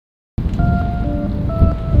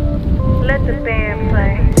let the band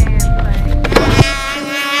play.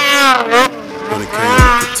 When it came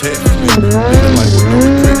to protect, living life with no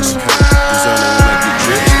regrets. Designer when I get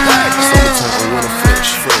dressed. Summertime I wanna fresh.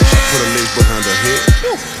 Put her legs behind her head.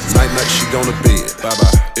 Night, she gone to bed. Bye.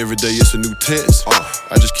 Every day it's a new test.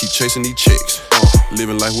 I just keep chasing these checks.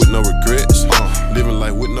 Living life with no regrets.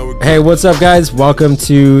 Hey, what's up, guys? Welcome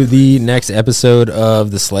to the next episode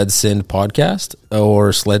of the SledSend podcast,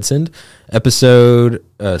 or SledSend episode.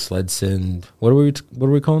 SledSend. What are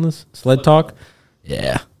we calling this? Sled Talk?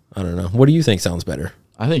 Yeah, I don't know. What do you think sounds better?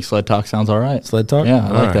 I think Sled Talk sounds all right. Sled Talk? Yeah,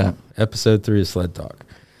 I like that. Episode 3 of Sled Talk.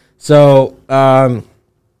 So,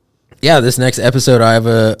 this next episode, I have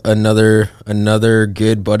another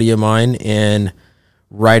good buddy of mine and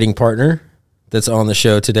writing partner that's on the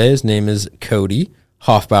show today. His name is Cody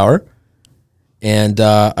Hoffbauer, and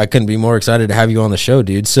I couldn't be more excited to have you on the show,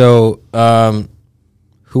 dude. So,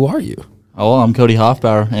 who are you? Oh, well, I'm Cody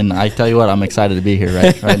Hoffbauer, and I tell you what, I'm excited to be here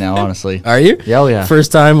right now, honestly. Are you? Yeah, oh, yeah.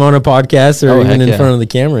 First time on a podcast or even in front of the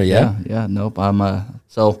camera, yeah? Yeah, nope. I'm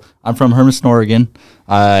from Hermiston, Oregon.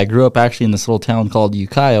 I grew up actually in this little town called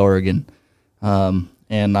Ukiah, Oregon,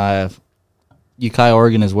 Ukiah,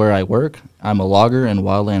 Oregon is where I work. I'm a logger and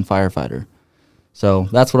wildland firefighter. So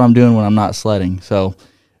that's what I'm doing when I'm not sledding. So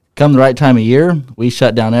come the right time of year, we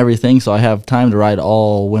shut down everything, so I have time to ride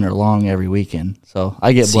all winter long every weekend. So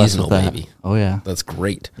I get blessed with that. Baby. Oh, yeah. That's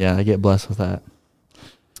great. Yeah, I get blessed with that.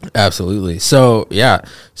 Absolutely. So, yeah.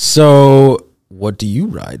 So what do you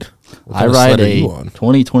ride? I ride a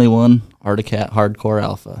 2021 Arctic Cat Hardcore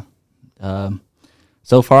Alpha.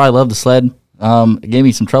 So far, I love the sled. It gave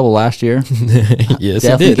me some trouble last year. Yes,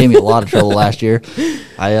 definitely it did. Gave me a lot of trouble last year.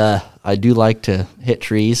 I do like to hit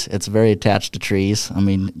trees. It's very attached to trees. I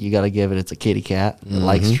mean, you got to give it. It's a kitty cat. It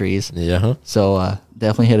likes trees. Yeah. So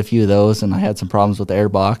definitely hit a few of those, and I had some problems with the air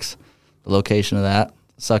box, the location of that,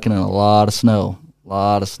 sucking in a lot of snow.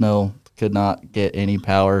 Could not get any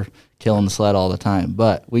power, killing the sled all the time.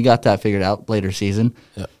 But we got that figured out later season,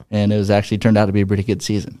 and it was actually turned out to be a pretty good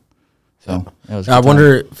season. So it was. I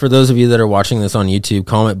wonder, for those of you that are watching this on YouTube,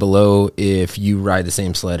 comment below if you ride the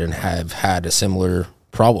same sled and have had a similar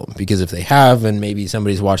problem. Because if they have, and maybe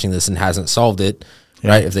somebody's watching this and hasn't solved it,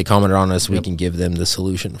 right? If they commented on us, we can give them the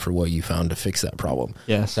solution for what you found to fix that problem.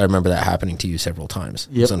 Yes. I remember that happening to you several times.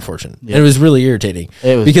 It was unfortunate. Yep. And it was really irritating.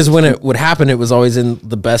 Because when it would happen, it was always in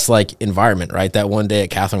the best environment, right? That one day at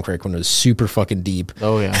Catherine Creek when it was super fucking deep.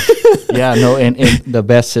 Oh, yeah. Yeah, no, and the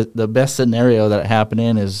best scenario that it happened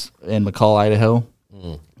in is in McCall, Idaho.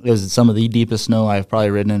 It was some of the deepest snow I've probably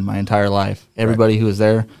ridden in my entire life. Everybody who was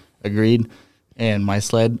there agreed, and my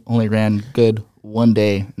sled only ran good one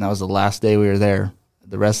day, and that was the last day we were there.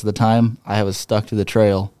 The rest of the time, I was stuck to the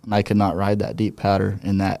trail, and I could not ride that deep powder.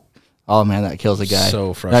 And that, oh man, that kills a guy.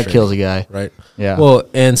 So frustrating. That kills a guy. Right. Yeah. Well,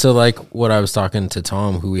 and so what I was talking to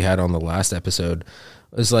Tom, who we had on the last episode,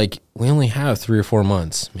 was we only have 3 or 4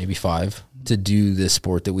 months, maybe 5, to do this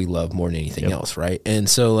sport that we love more than anything else, right? And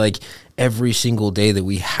so every single day that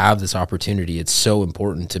we have this opportunity, it's so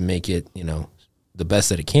important to make it, the best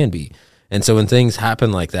that it can be. And so when things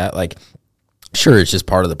happen like that, sure, it's just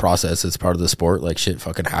part of the process. It's part of the sport. Shit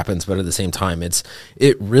fucking happens. But at the same time, it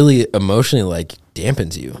really emotionally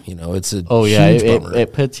dampens you. It's a huge bummer.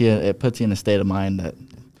 It puts you in a state of mind that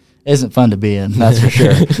isn't fun to be in. That's for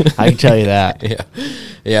sure. I can tell you that.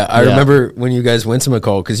 Yeah. I remember when you guys went to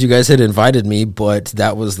McCall, because you guys had invited me, but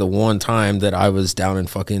that was the one time that I was down in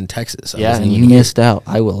fucking Texas. And you missed out.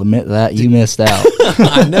 I will admit that you missed out.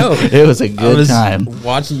 I know. It was a good time.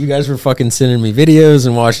 Watching, you guys were fucking sending me videos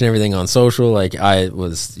and watching everything on social.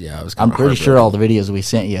 I'm pretty sure all the videos we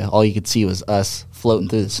sent you, all you could see was us floating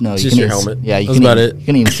through the snow. Just your helmet. Yeah, you couldn't you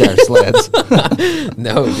couldn't even see our sleds.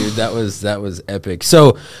 No, dude, that was epic.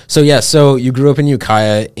 So you grew up in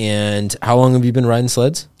Ukiah, and how long have you been riding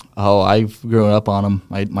sleds? Oh, I've grown up on them.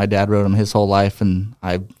 My dad rode them his whole life, and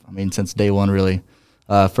I mean since day one, really.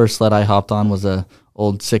 First sled I hopped on was a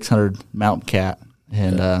old 600 Mountain Cat,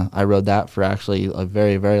 and I rode that for actually a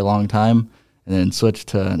very, very long time, and then switched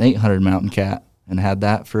to an 800 Mountain Cat and had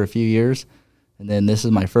that for a few years. And then this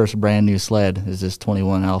is my first brand new sled, is this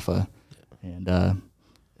 21 Alpha, and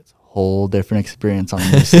it's a whole different experience on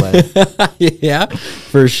this sled. Yeah,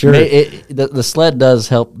 for sure. The sled does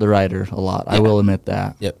help the rider a lot. I will admit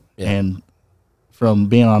that. Yep. And from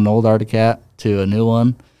being on an old Arctic Cat to a new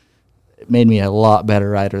one, it made me a lot better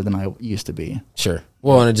rider than I used to be. Sure.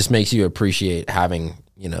 Well, and it just makes you appreciate having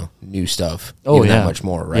new stuff that much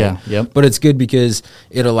more, right? Yeah, yep. But it's good because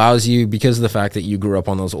it allows you, because of the fact that you grew up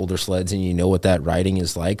on those older sleds and you know what that riding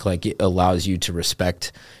is like it allows you to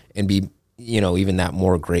respect and be, even that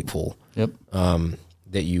more grateful. Yep.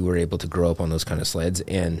 that you were able to grow up on those kind of sleds,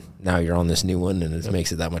 and now you're on this new one, and it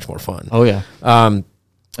makes it that much more fun. Oh yeah.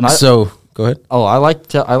 So go ahead. Oh, I like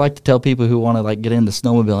to tell people who want to like get into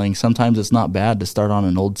snowmobiling. Sometimes it's not bad to start on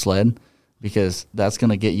an old sled, because that's going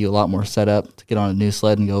to get you a lot more set up to get on a new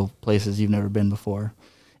sled and go places you've never been before.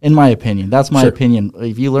 In my opinion, that's my opinion.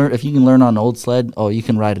 If you can learn on an old sled, you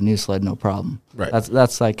can ride a new sled, no problem. Right.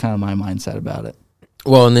 That's like kind of my mindset about it.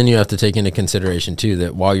 Well, and then you have to take into consideration too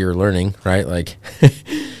that while you're learning, right, like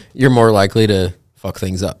you're more likely to fuck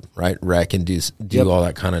things up, right? Wreck and do all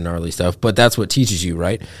that kind of gnarly stuff. But that's what teaches you,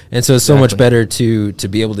 right? And so it's so much better to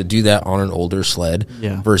be able to do that on an older sled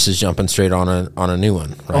versus jumping straight on a new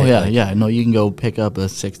one, right? Oh yeah, yeah. No, you can go pick up a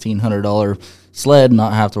 $1,600 sled and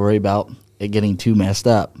not have to worry about it getting too messed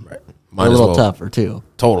up. Right. A little tougher too.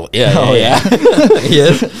 Totally. Yeah.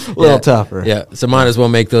 Yes. A little tougher. Yeah. So might as well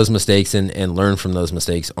make those mistakes and learn from those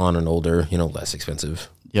mistakes on an older, less expensive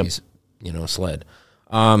piece, sled.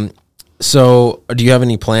 So do you have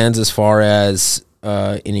any plans as far as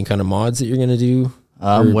any kind of mods that you're going to do?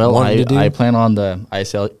 I plan on the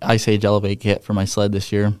Ice Age Elevate kit for my sled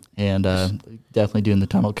this year, and definitely doing the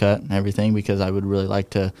tunnel cut and everything, because I would really like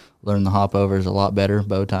to learn the hop overs a lot better,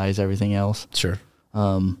 bow ties, everything else. Sure.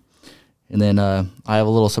 And then I have a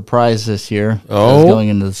little surprise this year going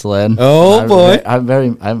into the sled. Oh, boy.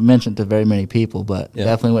 I've mentioned to very many people, but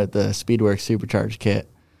definitely with the Speedworks Supercharged kit.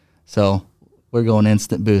 So we're going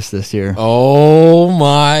instant boost this year. Oh,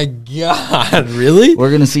 my God. Really? We're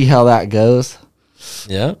going to see how that goes.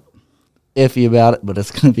 Yeah. Iffy about it, but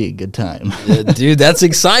it's going to be a good time. Yeah, dude, that's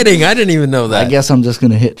exciting. I didn't even know that. I guess I'm just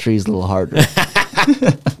going to hit trees a little harder.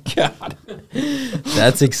 God.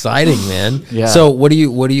 That's exciting, man. Yeah. So what do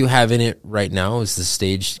you have in it right now? Is the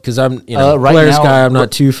stage, because I'm right Polaris now, guy, I'm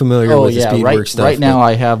not too familiar with the Speedworks stuff. Right now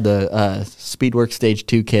I have the Speedworks Stage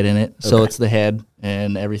 2 kit in it. So it's the head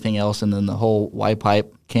and everything else, and then the whole Y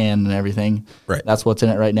pipe can and everything. Right. That's what's in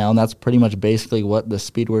it right now, and that's pretty much basically what the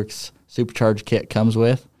Speedworks Supercharged kit comes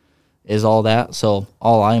with, is all that. So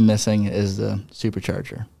all I'm missing is the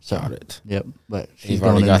supercharger. So, got it. Yep. But you've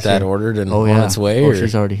already got that ordered and on its way? Oh,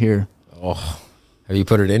 she's already here. Oh, have you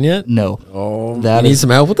put it in yet? No. Oh, you need some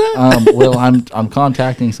help with that? Well, I'm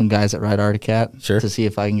contacting some guys at Ride Articat to see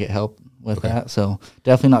if I can get help with that. So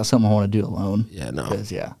definitely not something I want to do alone. Yeah, no.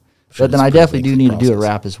 Sure, but then I definitely do need to do a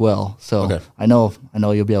wrap as well. So I know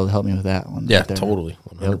you'll be able to help me with that one. Yeah, totally,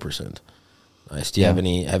 100%. Nice. Do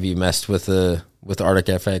you have you messed with the Arctic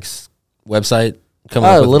FX website? Coming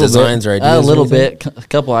up with designs or ideas? A little bit, a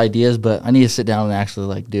couple ideas, but I need to sit down and actually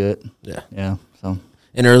like do it. Yeah. Yeah. So.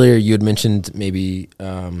 And earlier you had mentioned maybe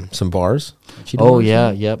some bars. Bars,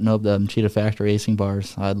 yep. No, the Cheetah Factory racing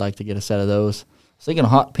bars. I'd like to get a set of those. I was thinking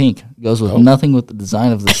hot pink goes with nothing with the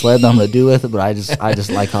design of the sled that I'm gonna do with it, but I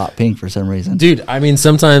just like hot pink for some reason. Dude, I mean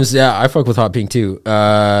sometimes I fuck with hot pink too.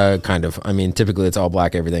 Kind of. I mean typically it's all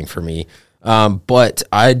black everything for me. But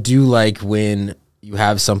I do like when you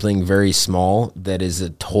have something very small that is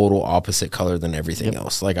a total opposite color than everything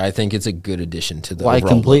else. Like I think it's a good addition to the overall I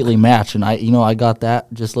completely match, and I got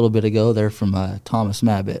that just a little bit ago there from Thomas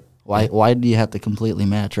Mabbit. Why do you have to completely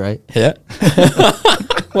match, right? Yeah.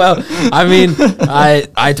 Well, I mean,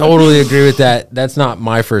 I totally agree with that. That's not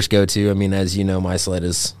my first go-to. I mean, as you know, my sled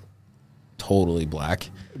is totally black.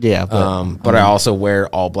 Yeah. But I also wear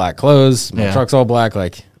all black clothes. My truck's all black,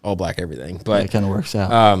 like all black everything. But it kind of works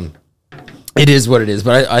out. It is what it is.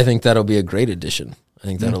 But I think that'll be a great addition. I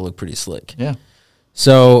think that'll look pretty slick. Yeah.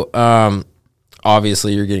 So,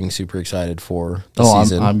 obviously, you're getting super excited for the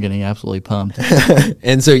season. I'm getting absolutely pumped.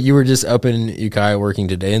 And so you were just up in Ukiah working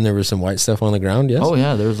today, and there was some white stuff on the ground, yes? Oh,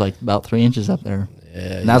 yeah. There was like about 3 inches up there.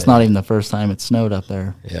 Yeah, and that's not even the first time it snowed up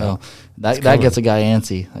there. Yeah. So that gets a guy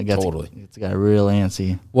antsy. It's a guy real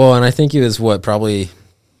antsy. Well, and I think it was, probably,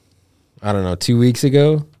 2 weeks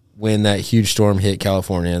ago when that huge storm hit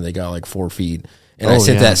California. They got like 4 feet. And I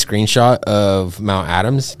sent that screenshot of Mount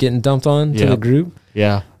Adams getting dumped on to the group.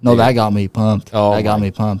 Yeah. No, that got me pumped. Oh, that got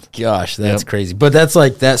me pumped. Gosh, that's crazy. But that's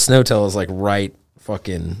like, that snow tail is like right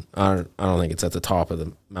fucking, I don't think it's at the top of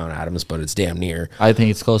the Mount Adams, but it's damn near. I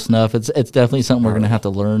think it's close enough. It's definitely something we're going to have to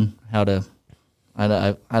learn how to, I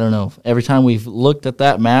don't know. Every time we've looked at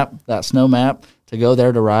that map, that snow map, to go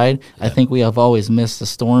there to ride, I think we have always missed the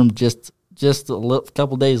storm just a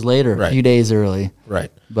couple days later, a few days early.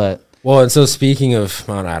 Right. But. Well, and so speaking of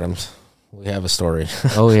Mount Adams, we have a story.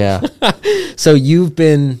 Oh, yeah. So you've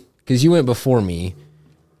been, because you went before me,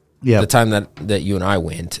 the time that you and I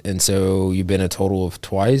went, and so you've been a total of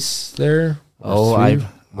twice there? Way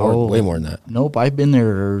more than that. Nope, I've been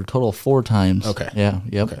there a total of 4 times. Okay. Yeah,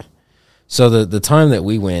 yep. Okay. So the time that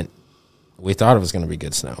we went, we thought it was going to be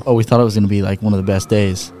good snow. Oh, we thought it was going to be like one of the best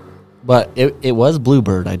days. But it was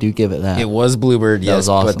Bluebird. I do give it that. It was Bluebird, yes. Was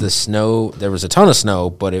awesome. But the snow, there was a ton of snow,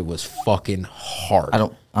 but it was fucking hard. I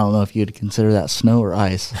don't know if you'd consider that snow or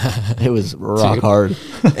ice. It was rock hard.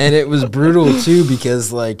 And it was brutal too,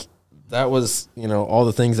 because like that was, all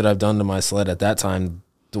the things that I've done to my sled at that time.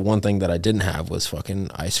 The one thing that I didn't have was fucking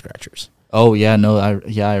ice scratchers. Oh yeah, no,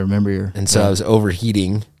 I remember your. And so I was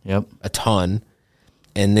overheating. Yep. A ton,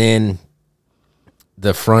 and then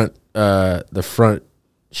the front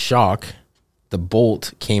shock, the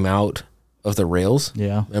bolt came out of the rails.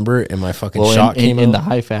 Yeah. Remember? And my fucking shock came out. And the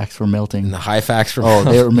high facts were melting. And the high facts were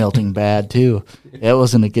melting. They were melting bad too. It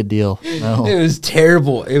wasn't a good deal. No. It was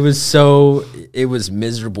terrible. It was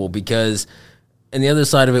miserable because, and the other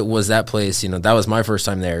side of it was that place, that was my first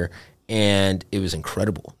time there, and it was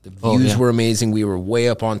incredible. The views were amazing. We were way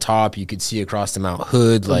up on top. You could see across the Mount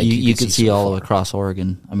Hood. Like you could see all across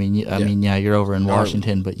Oregon. I mean, you're over in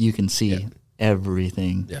Washington, but you can see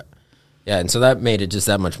everything. Yeah. Yeah, and so that made it just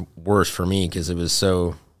that much worse for me because it was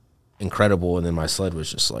so incredible, and then my sled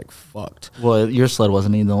was just like fucked. Well, your sled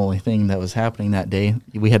wasn't even the only thing that was happening that day.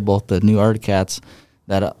 We had both the new Arctic Cats.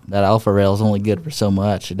 That Alpha Rail is only good for so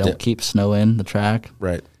much. It don't keep snow in the track.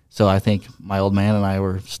 Right. So I think my old man and I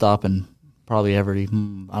were stopping probably every,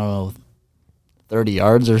 30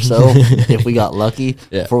 yards or so if we got lucky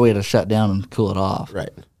before we had to shut down and cool it off.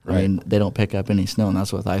 Right. I mean, they don't pick up any snow, and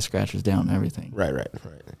that's with ice scratchers down and everything. Right.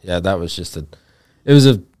 Yeah, that was just it was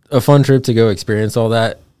a fun trip to go experience all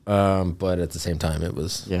that. But at the same time,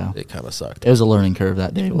 it kind of sucked. It was a learning curve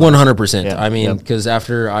that day. 100%. Yeah. I mean, because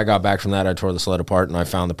after I got back from that, I tore the sled apart and I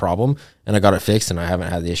found the problem and I got it fixed, and I haven't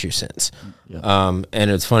had the issue since. Yeah.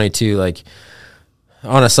 And it's funny too, like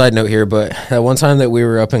on a side note here, but that one time that we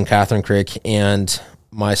were up in Catherine Creek and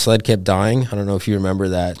my sled kept dying. I don't know if you remember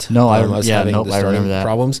that. No, I was having the starting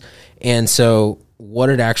problems. And so what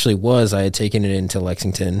it actually was, I had taken it into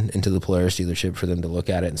Lexington, into the Polaris dealership for them to look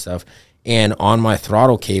at it and stuff. And on my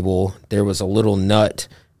throttle cable, there was a little nut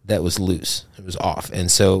that was loose. It was off.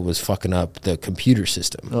 And so it was fucking up the computer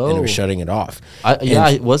system. And it was shutting it off.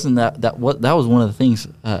 Wasn't that was one of the things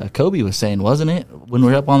Kobe was saying, wasn't it? When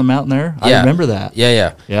we were up on the mountain there? I remember that.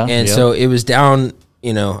 Yeah. And so it was down,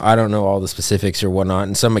 I don't know all the specifics or whatnot.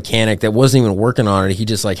 And some mechanic that wasn't even working on it, he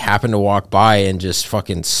just like happened to walk by and just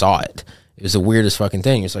fucking saw it. It was the weirdest fucking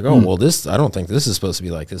thing. It's like, I don't think this is supposed to be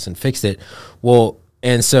like this, and fixed it. Well,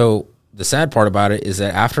 and so the sad part about it is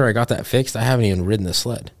that after I got that fixed, I haven't even ridden the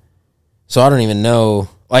sled. So I don't even know,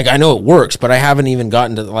 like I know it works, but I haven't even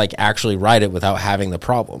gotten to like actually ride it without having the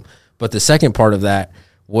problem. But the second part of that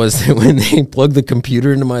was that when they plugged the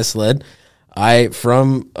computer into my sled, a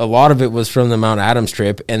lot of it was from the Mount Adams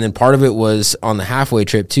trip, and then part of it was on the halfway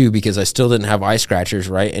trip too, because I still didn't have ice scratchers,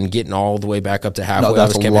 right? And getting all the way back up to halfway, I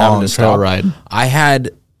kept having to stop. Ride. I had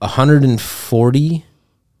 140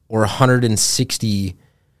 or 160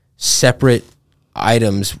 separate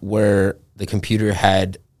items where the computer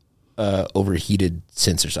had overheated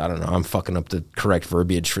sensors. I don't know. I'm fucking up the correct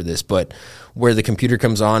verbiage for this, but where the computer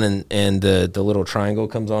comes on and the little triangle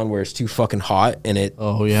comes on where it's too fucking hot and it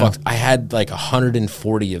fucks. I had like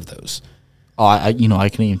 140 of those. Oh, I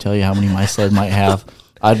can't even tell you how many my sled might have.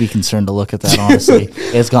 I'd be concerned to look at that, honestly.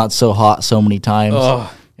 It's got so hot so many times.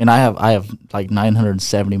 Oh. And I have like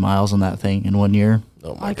 970 miles on that thing in 1 year.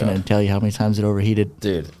 Oh my I God. can't tell you how many times it overheated.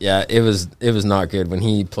 Dude, yeah, it was not good. When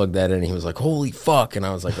he plugged that in, he was like, holy fuck. And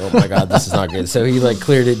I was like, oh my God, this is not good. So he like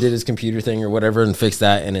cleared it, did his computer thing or whatever and fixed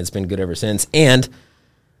that, and it's been good ever since. And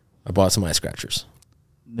I bought some ice scratchers.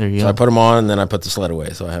 There you go. So I put them on, and then I put the sled away.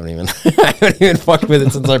 So I haven't even fucked with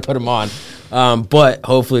it since I put them on. But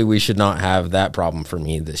hopefully we should not have that problem for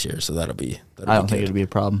me this year. So that'll be I don't think it'll be a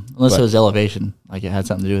problem. Unless it was elevation. Like it had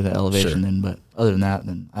something to do with the elevation then. But other than that,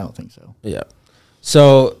 then I don't think so. Yeah.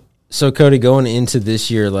 So Cody, going into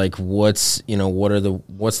this year, like what's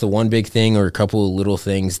the one big thing or a couple of little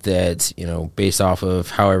things that, based off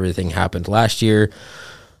of how everything happened last year,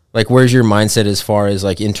 like where's your mindset as far as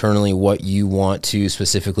like internally what you want to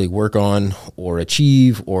specifically work on or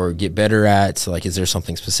achieve or get better at? So like, is there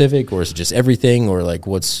something specific or is it just everything or like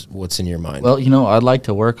what's in your mind? Well, I'd like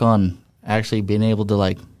to work on actually being able to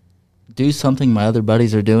like do something my other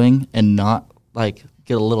buddies are doing and not like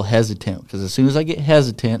get a little hesitant, because as soon as I get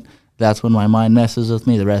hesitant, that's when my mind messes with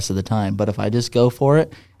me the rest of the time. But if I just go for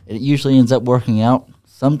it, it usually ends up working out.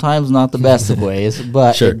 Sometimes not the best of ways,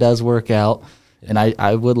 but it does work out. And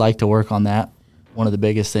I would like to work on that. One of the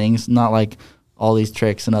biggest things, not like all these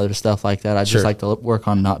tricks and other stuff like that. I'd just like to work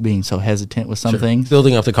on not being so hesitant with some things.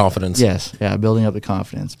 Building up the confidence. Yes, yeah, building up the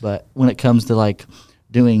confidence. But when it comes to like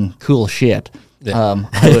doing cool shit, I'd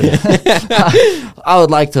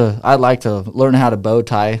like to learn how to bow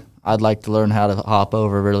tie. I'd like to learn how to hop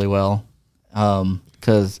over really well,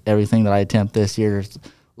 because everything that I attempt this year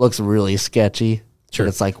looks really sketchy. Sure. But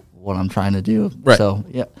it's like what I'm trying to do. Right. So,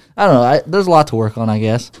 yeah, I don't know. There's a lot to work on, I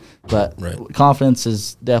guess. But Right. confidence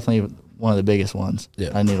is definitely one of the biggest ones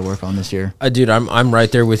I need to work on this year. Dude, I'm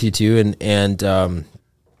right there with you too. And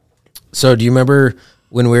so do you remember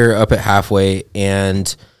when we were up at halfway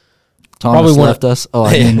and Thomas left us. Oh,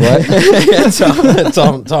 I mean, what? yeah,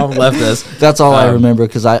 Tom left us. That's all I remember,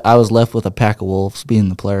 because I was left with a pack of wolves, being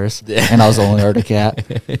the Polaris, and I was the only Arctic cat.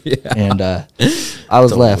 And I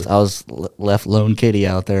was left. I was left lone kitty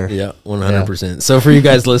out there. Yeah, 100%. So for you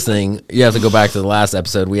guys listening, you have to go back to the last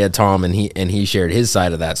episode. We had Tom, and he shared his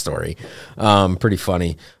side of that story. Pretty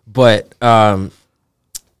funny. But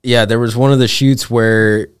yeah, there was one of the shoots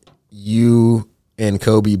where you and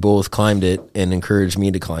Kobe both climbed it and encouraged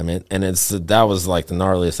me to climb it, and that was like the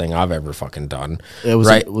gnarliest thing I've ever fucking done. It was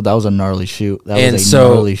right. That was a gnarly shoot.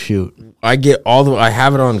 Gnarly shoot. I get I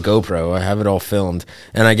have it on GoPro. I have it all filmed,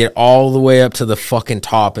 and I get all the way up to the fucking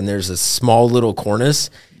top, and there's a small little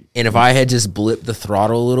cornice, and if I had just blipped the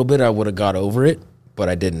throttle a little bit, I would have got over it, but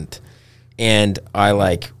I didn't, and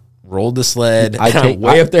I rolled the sled. I'm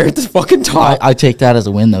way up there at the fucking top. I take that as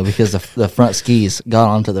a win, though, because the front skis got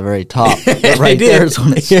onto the very top. Right there's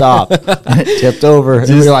when it stopped. And it tipped over. And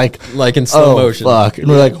we're like in slow motion. Fuck. And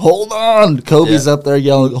we're like, hold on. Kobe's up there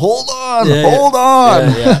yelling, hold on, hold on.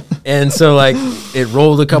 Yeah. And so it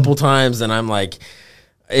rolled a couple times, and I'm like,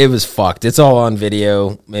 it was fucked. It's all on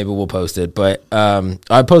video. Maybe we'll post it. But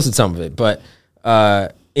I posted some of it. But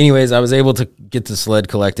anyways, I was able to get the sled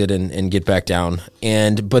collected and get back down.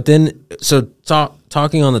 But then, so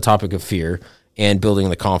talking on the topic of fear and building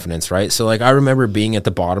the confidence, right? So I remember being at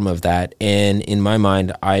the bottom of that, and in my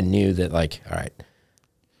mind, I knew that all right,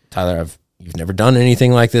 Tyler, you've never done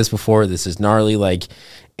anything like this before. This is gnarly.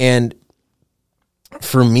 And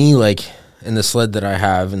for me, and the sled that I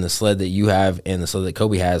have and the sled that you have and the sled that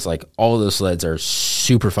Kobe has, all of those sleds are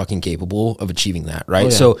super fucking capable of achieving that,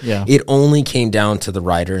 right? It only came down to the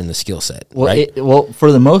rider and the skill set, right?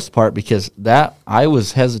 For the most part, because I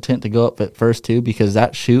was hesitant to go up at first too, because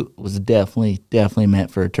that chute was definitely meant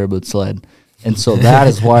for a turboed sled. And so that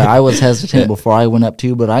is why I was hesitant before I went up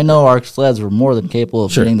too. But I know our sleds were more than capable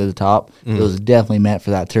of getting to the top. Mm-hmm. It was definitely meant for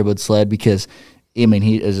that turboed sled, because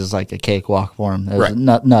he is just like a cakewalk for him. There was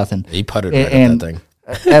nothing. He putted right at that thing.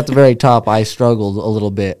 At the very top, I struggled a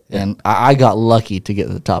little bit, and I got lucky to get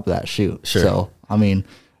to the top of that chute. Sure. So, I mean,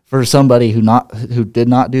 for somebody who did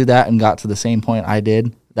not do that and got to the same point I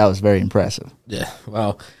did, that was very impressive. Yeah.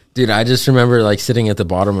 Well, dude, I just remember sitting at the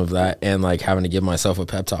bottom of that and having to give myself a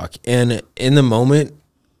pep talk. And in the moment,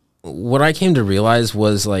 what I came to realize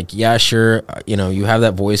was yeah, sure, you have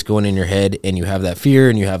that voice going in your head, and you have that fear,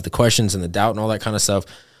 and you have the questions and the doubt and all that kind of stuff.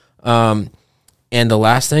 And the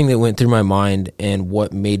last thing that went through my mind and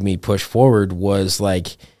what made me push forward was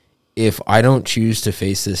if I don't choose to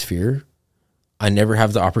face this fear, I never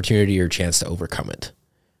have the opportunity or chance to overcome it.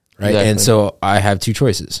 Right. Exactly. And so I have two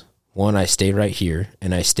choices. One, I stay right here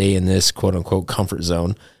and I stay in this quote unquote comfort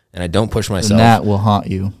zone, and I don't push myself. And that will haunt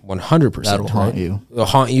you. 100%. That will haunt you. It'll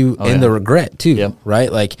haunt you the regret too,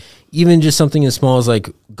 right? Even just something as small as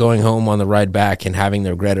going home on the ride back and having the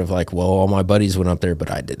regret of well, all my buddies went up there,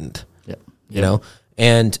 but I didn't. Yep. You know?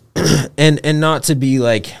 And not to be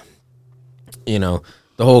the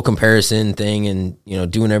whole comparison thing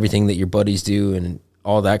and, doing everything that your buddies do and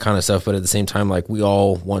all that kind of stuff. But at the same time, we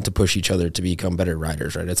all want to push each other to become better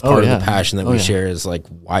riders, right? It's part of the passion that we share is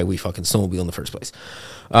why we fucking snowmobile in the first place.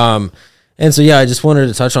 And so, I just wanted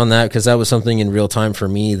to touch on that because that was something in real time for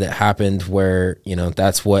me that happened where,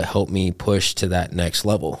 that's what helped me push to that next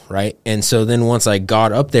level. Right. And so then once I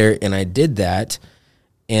got up there and I did that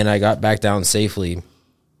and I got back down safely,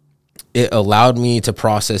 it allowed me to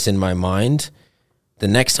process in my mind the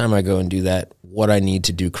next time I go and do that, what I need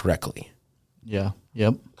to do correctly. Yeah.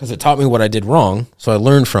 Yep. Because it taught me what I did wrong. So I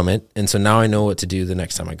learned from it. And so now I know what to do the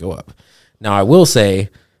next time I go up. Now I will say,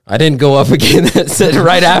 I didn't go up again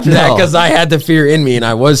right after that because I had the fear in me and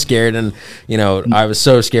I was scared. And, I was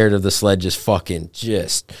so scared of the sled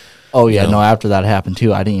Oh, yeah. No, after that happened,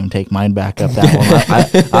 too, I didn't even take mine back up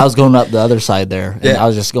that one. I was going up the other side there, and I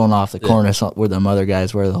was just going off the cornice where them other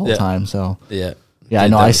guys were the whole time. So, yeah, I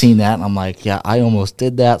know. I seen that, and I'm like, I almost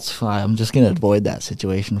did that, so I'm just going to avoid that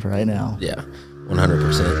situation for right now. Yeah,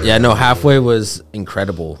 100%. Yeah, no, halfway was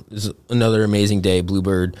incredible. It was another amazing day,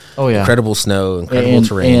 Bluebird. Oh, yeah. Incredible snow, incredible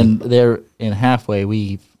terrain. And there in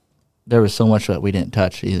halfway, there was so much that we didn't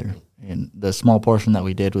touch either. And the small portion that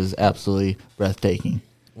we did was absolutely breathtaking.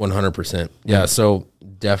 100%. Yeah, so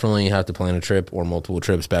definitely have to plan a trip or multiple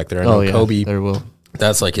trips back there. I know Kobe. There will.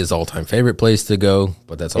 That's like his all-time favorite place to go,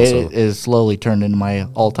 but that's also It is slowly turned into my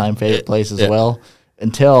all-time favorite place as well,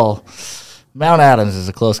 until Mount Adams is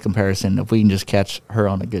a close comparison if we can just catch her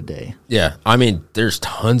on a good day. Yeah, I mean, there's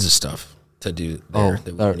tons of stuff to do there.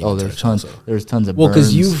 There's tons. There's tons of because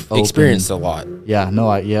burns, you've open. experienced a lot. Yeah,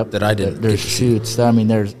 no, yep. That I didn't There's get to see. shoots. I mean,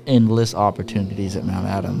 there's endless opportunities at Mount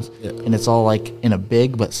Adams, and it's all like in a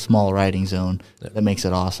big but small riding zone that makes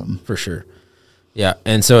it awesome. For sure. Yeah,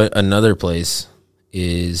 and so another place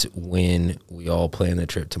is when we all plan the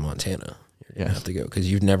trip to Montana. You're gonna have to go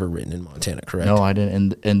because you've never ridden in Montana, correct? No, I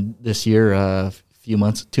didn't. And this year, 2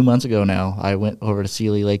 months ago now, I went over to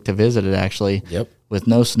Sealy Lake to visit it actually. Yep. With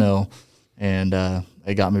no snow, and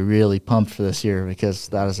it got me really pumped for this year because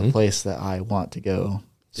that is a place that I want to go.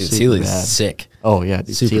 Dude, super Sealy's bad. sick. Oh yeah,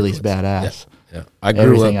 dude, Super Sealy's close. badass. Yeah. I grew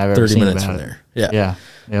Everything up I've ever 30 seen minutes about from it. there. Yeah.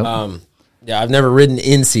 Yep. Yeah, I've never ridden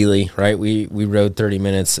in Sealy, right? We rode 30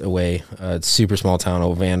 minutes away. It's a super small town,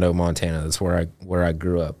 Ovando, Montana. That's where I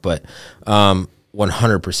grew up. But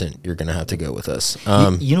 100% you're going to have to go with us.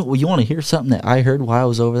 You want to hear something that I heard while I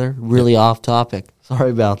was over there? Really off topic. Sorry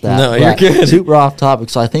about that. No, you're good. Super off topic.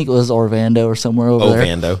 So I think it was Orlando or somewhere over there.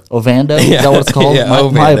 Ovando? Yeah. Is that what it's called? Yeah, my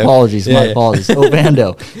Ovando. apologies. Yeah, My yeah. apologies.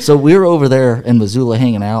 Ovando. So we were over there in Missoula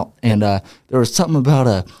hanging out, and there was something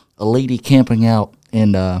about a lady camping out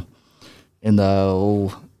in the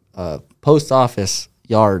post office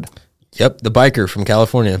yard. Yep, the biker from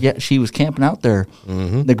California. Yeah, she was camping out there.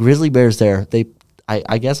 Mm-hmm. The grizzly bears there.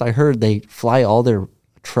 I guess I heard they fly all their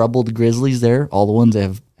troubled grizzlies there, all the ones that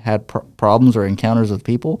have had problems or encounters with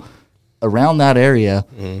people, around that area.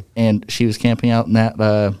 Mm-hmm. And she was camping out in that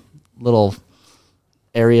little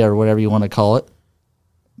area or whatever you want to call it,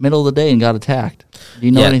 middle of the day, and got attacked. Do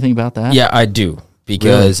you know anything about that? Yeah, I do.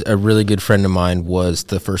 Because a really good friend of mine was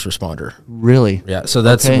the first responder. Really? Yeah, so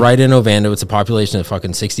that's right in Ovando. It's a population of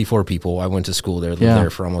fucking 64 people. I went to school there, lived there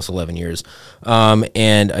for almost 11 years.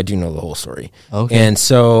 And I do know the whole story. Okay. And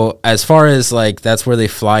so as far as like, that's where they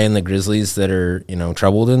fly in the grizzlies that are,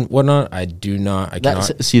 troubled and whatnot, I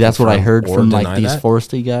cannot. See, that's what I heard from like these that.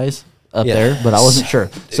 foresty guys up there, but I wasn't sure.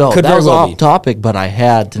 So Could that very was well off be. topic, but I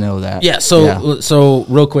had to know that. Yeah, so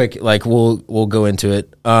real quick, like we'll go into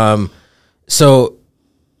it. So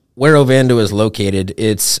where Ovando is located,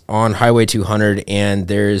 it's on Highway 200, and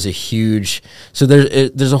there's a huge. So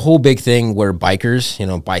there's a whole big thing where bikers,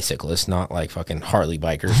 bicyclists, not like fucking Harley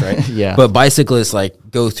bikers, right? Yeah. But bicyclists like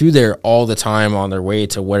go through there all the time on their way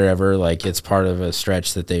to wherever. Like it's part of a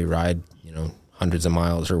stretch that they ride, hundreds of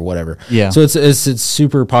miles or whatever. Yeah. So it's a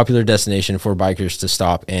super popular destination for bikers to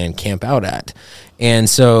stop and camp out at. And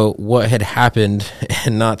so what had happened,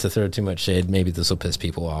 and not to throw too much shade, maybe this will piss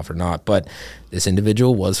people off or not, but this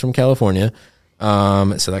individual was from California.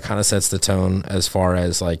 So that kind of sets the tone as far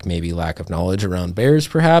as like maybe lack of knowledge around bears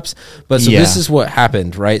perhaps. But so this is what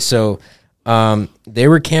happened, right? So they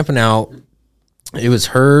were camping out. It was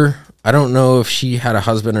her. I don't know if she had a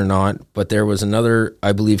husband or not, but there was another,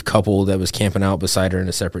 I believe, couple that was camping out beside her in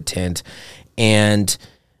a separate tent. And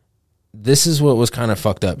this is what was kind of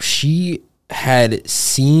fucked up. She had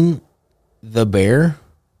seen the bear,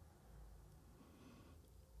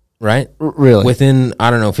 right? Really? Within, I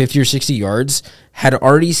don't know, 50 or 60 yards, had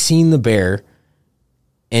already seen the bear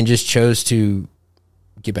and just chose to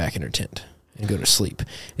get back in her tent and go to sleep.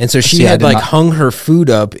 And so she had like hung her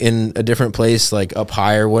food up in a different place, like up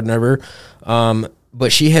high or whatever.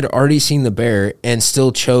 But she had already seen the bear and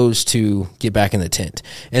still chose to get back in the tent.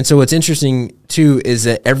 And so what's interesting too is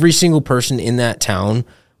that every single person in that town,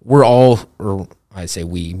 we're all, or I say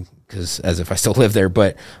we, because as if I still live there,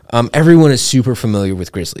 but everyone is super familiar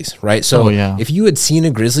with grizzlies, right? So if you had seen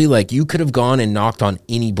a grizzly, like you could have gone and knocked on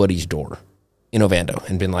anybody's door in Ovando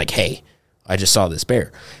and been like, hey, I just saw this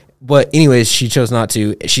bear. But anyways, she chose not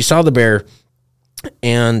to. She saw the bear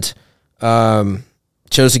and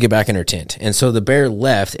chose to get back in her tent. And so the bear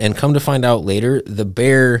left, and come to find out later, the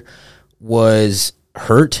bear was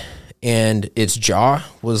hurt and its jaw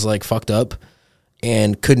was like fucked up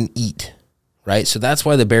and couldn't eat, right? So that's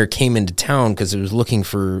why the bear came into town, because it was looking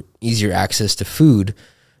for easier access to food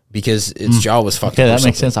because its jaw was fucked up. Okay, that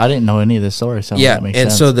makes sense. I didn't know any of this story, so that makes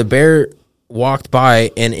sense. So the bear walked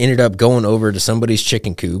by and ended up going over to somebody's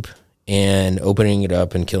chicken coop and opening it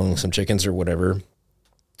up and killing some chickens or whatever.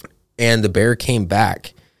 And the bear came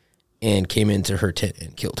back and came into her tent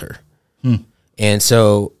and killed her. And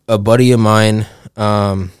so a buddy of mine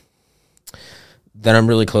that I'm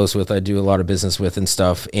really close with, I do a lot of business with and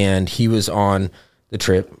stuff, and he was on the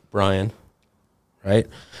trip, Brian, right?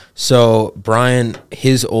 So Brian,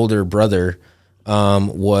 his older brother,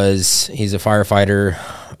 he's a firefighter.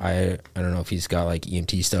 I don't know if he's got like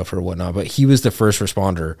EMT stuff or whatnot, but he was the first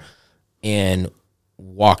responder and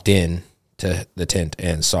walked in to the tent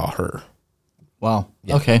and saw her. Wow.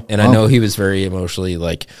 Yeah. Okay. And I know he was very emotionally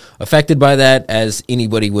like affected by that, as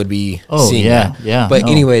anybody would be seeing that. Yeah. But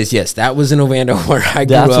anyways, yes, that was in Ovando where I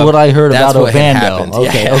grew up. That's what I heard That's about what had Ovando. happened.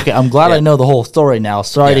 Okay. Yeah. Okay. I'm glad I know the whole story now.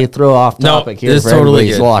 Sorry to throw off topic here this for is totally everybody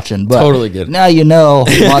who's good. watching. But Totally good. now you know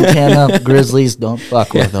Montana Grizzlies, don't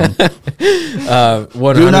fuck with them.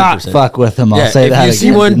 100%. Do not fuck with them. I'll say if that you again.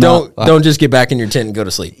 see one, Do not don't just get back in your tent and go to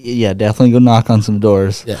sleep. Yeah, definitely go knock on some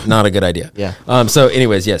doors. Yeah, not a good idea. Yeah. So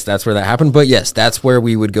anyways, yes, that's where that happened. But yes, that's where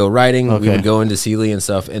we would go riding. We Okay. would go into Sealy and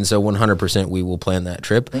stuff. And so 100% we will plan that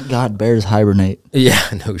trip. Thank God bears hibernate. Yeah,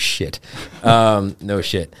 no shit. No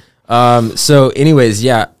shit. So anyways,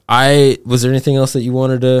 yeah, was there anything else that you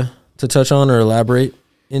wanted to touch on or elaborate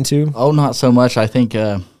into? Oh, not so much. I think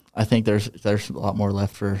there's a lot more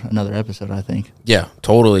left for another episode, I think. Yeah,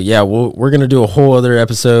 totally. Yeah, we're going to do a whole other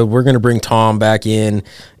episode. We're going to bring Tom back in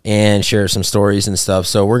and share some stories and stuff.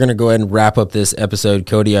 So we're going to go ahead and wrap up this episode.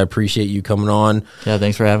 Cody, I appreciate you coming on. Yeah,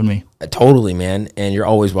 thanks for having me. Totally, man. And you're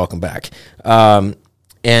always welcome back.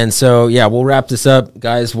 And so, yeah, we'll wrap this up.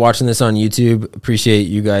 Guys watching this on YouTube, appreciate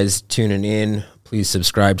you guys tuning in. Please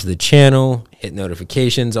subscribe to the channel, hit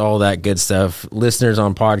notifications, all that good stuff. Listeners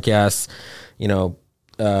on podcasts,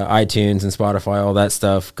 iTunes and Spotify, all that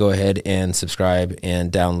stuff. Go ahead and subscribe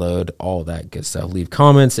and download all that good stuff. Leave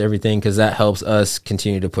comments, everything, because that helps us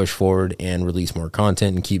continue to push forward and release more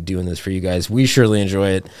content and keep doing this for you guys. We surely enjoy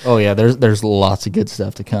it. Oh yeah, there's lots of good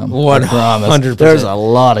stuff to come. 100%. There's a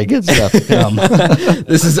lot of good stuff to come.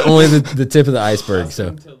 This is only the tip of the iceberg.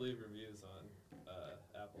 So to leave reviews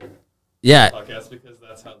on Apple yeah, Podcasts because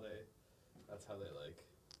that's how they like.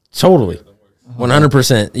 totally.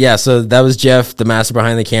 100%. Yeah, so that was Jeff, the master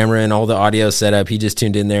behind the camera and all the audio setup. He just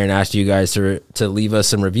tuned in there and asked you guys to leave us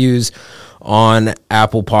some reviews on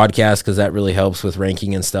Apple Podcasts, because that really helps with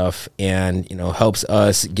ranking and stuff, and helps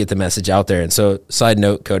us get the message out there. And so, side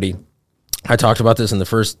note, Cody, I talked about this in the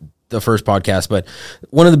first podcast, but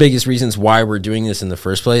one of the biggest reasons why we're doing this in the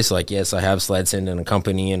first place, like, yes, I have SledSend and a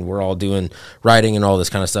company and we're all doing writing and all this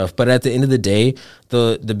kind of stuff, but at the end of the day,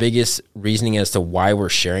 the biggest reasoning as to why we're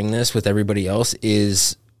sharing this with everybody else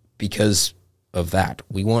is because of that.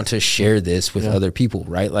 We want to share this with other people,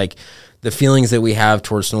 right? Like the feelings that we have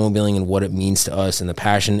towards snowmobiling and what it means to us and the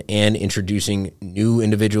passion and introducing new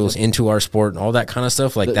individuals into our sport and all that kind of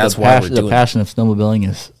stuff. Like that's why we're doing the passion of snowmobiling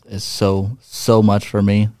is so much for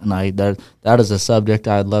me, and that is a subject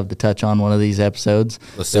I'd love to touch on one of these episodes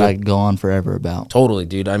that I could go on forever about. Totally,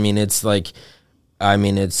 dude. It's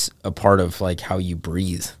a part of like how you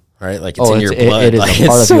breathe, right? Like it's in your blood. It is like, a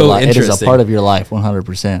part of your life. It is a interesting. part of your life,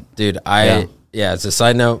 100%. Dude, it's a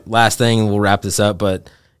side note. Last thing, we'll wrap this up, but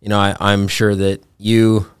I'm sure that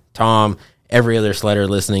you, Tom, every other sledder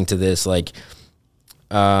listening to this, like,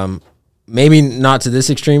 maybe not to this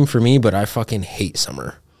extreme for me, but I fucking hate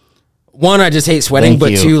summer. One, I just hate sweating,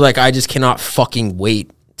 but two, like, I just cannot fucking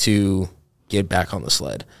wait to get back on the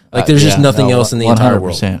sled. Like, there's just nothing else in the entire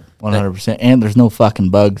world. 100%. And there's no fucking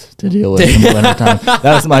bugs to deal with in the wintertime.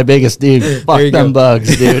 That's my biggest dude. Fuck them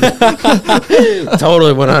bugs, dude.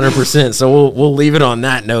 Totally 100%. So we'll leave it on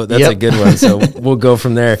that note. That's a good one. So we'll go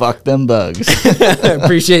from there. Fuck them bugs.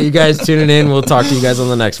 Appreciate you guys tuning in. We'll talk to you guys on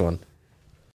the next one.